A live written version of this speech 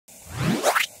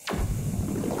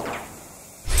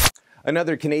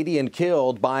Another Canadian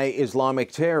killed by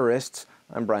Islamic terrorists.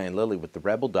 I'm Brian Lilly with the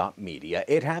Rebel.media.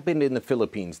 It happened in the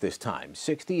Philippines this time.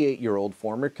 68-year-old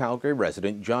former Calgary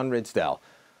resident John Ridsdale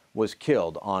was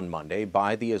killed on Monday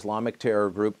by the Islamic terror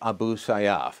group Abu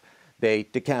Sayyaf. They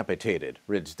decapitated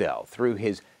Ridsdale, threw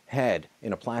his head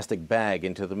in a plastic bag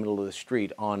into the middle of the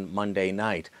street on Monday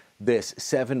night. This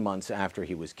 7 months after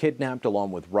he was kidnapped,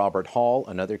 along with Robert Hall,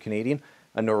 another Canadian,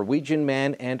 a Norwegian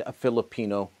man, and a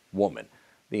Filipino woman.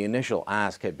 The initial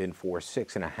ask had been for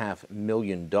 $6.5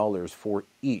 million for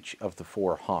each of the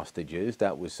 4 hostages.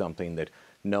 That was something that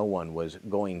no one was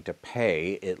going to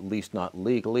pay, at least not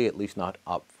legally, at least not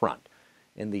up front.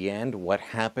 In the end, what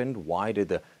happened? Why did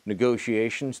the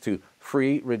negotiations to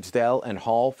free Ridsdale and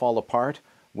Hall fall apart?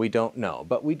 We don't know,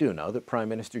 but we do know that Prime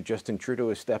Minister Justin Trudeau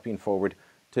is stepping forward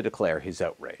to declare his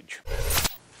outrage.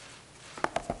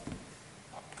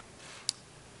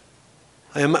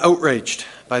 I am outraged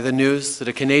by the news that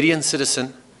a Canadian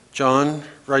citizen, John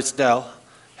Ridsdale,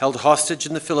 held hostage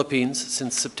in the Philippines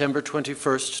since September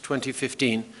 21st,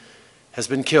 2015, has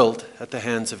been killed at the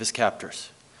hands of his captors.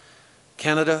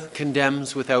 Canada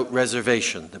condemns without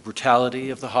reservation the brutality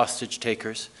of the hostage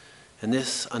takers and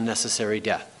this unnecessary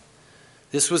death.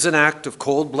 This was an act of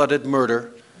cold-blooded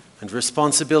murder, and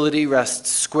responsibility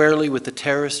rests squarely with the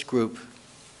terrorist group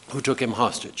who took him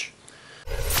hostage.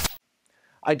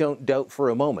 I don't doubt for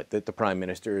a moment that the Prime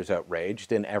Minister is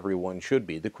outraged, and everyone should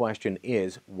be. The question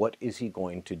is, what is he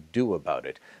going to do about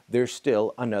it? There's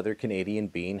still another Canadian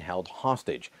being held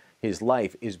hostage. His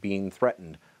life is being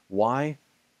threatened. Why?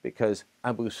 Because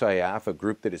Abu Sayyaf, a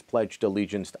group that has pledged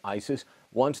allegiance to ISIS,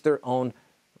 wants their own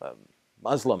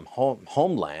Muslim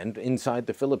homeland inside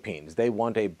the Philippines. They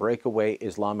want a breakaway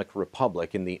Islamic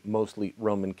republic in the mostly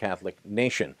Roman Catholic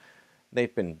nation.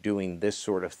 They've been doing this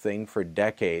sort of thing for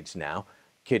decades now.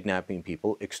 Kidnapping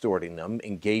people, extorting them,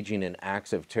 engaging in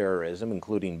acts of terrorism,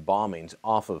 including bombings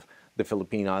off of the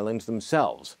Philippine Islands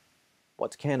themselves.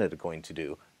 What's Canada going to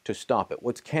do to stop it?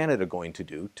 What's Canada going to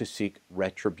do to seek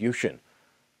retribution?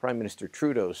 Prime Minister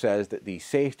Trudeau says that the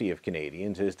safety of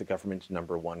Canadians is the government's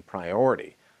 #1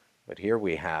 priority. But here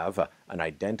we have an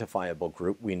identifiable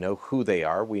group. We know who they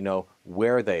are. We know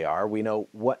where they are. We know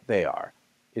what they are.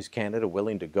 Is Canada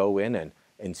willing to go in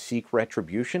and seek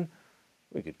retribution?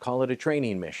 We could call it a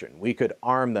training mission. We could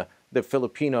arm the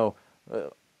Filipino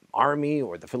army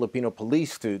or the Filipino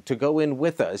police to go in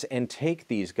with us and take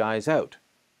these guys out.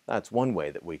 That's one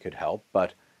way that we could help,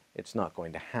 but it's not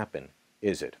going to happen,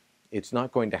 is it? It's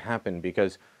not going to happen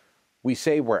because we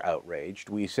say we're outraged.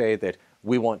 We say that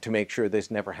we want to make sure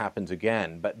this never happens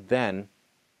again, but then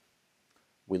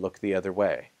we look the other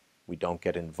way. We don't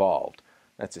get involved.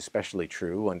 That's especially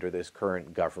true under this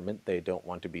current government. They don't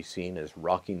want to be seen as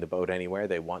rocking the boat anywhere.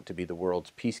 They want to be the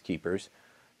world's peacekeepers.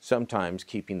 Sometimes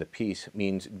keeping the peace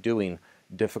means doing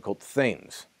difficult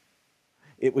things.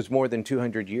 It was more than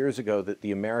 200 years ago that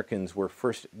the Americans were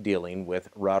first dealing with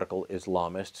radical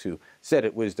Islamists who said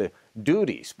it was the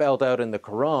duty spelled out in the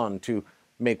Quran to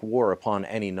make war upon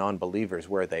any non-believers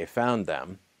where they found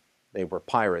them. They were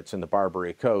pirates in the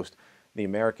Barbary Coast. The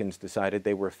Americans decided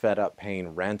they were fed up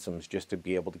paying ransoms just to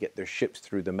be able to get their ships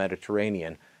through the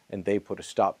Mediterranean, and they put a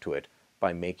stop to it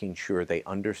by making sure they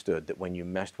understood that when you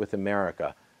messed with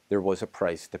America, there was a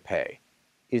price to pay.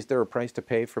 Is there a price to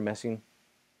pay for messing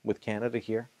with Canada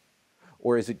here?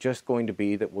 Or is it just going to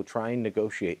be that we'll try and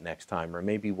negotiate next time, or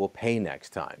maybe we'll pay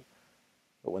next time?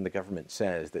 But when the government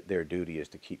says that their duty is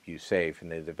to keep you safe and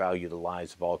they value the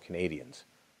lives of all Canadians,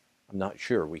 I'm not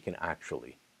sure we can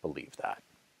actually believe that.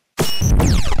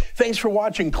 Thanks for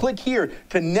watching. Click here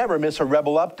to never miss a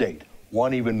Rebel update.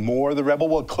 Want even more of the Rebel?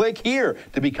 Well, click here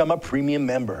to become a premium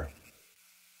member.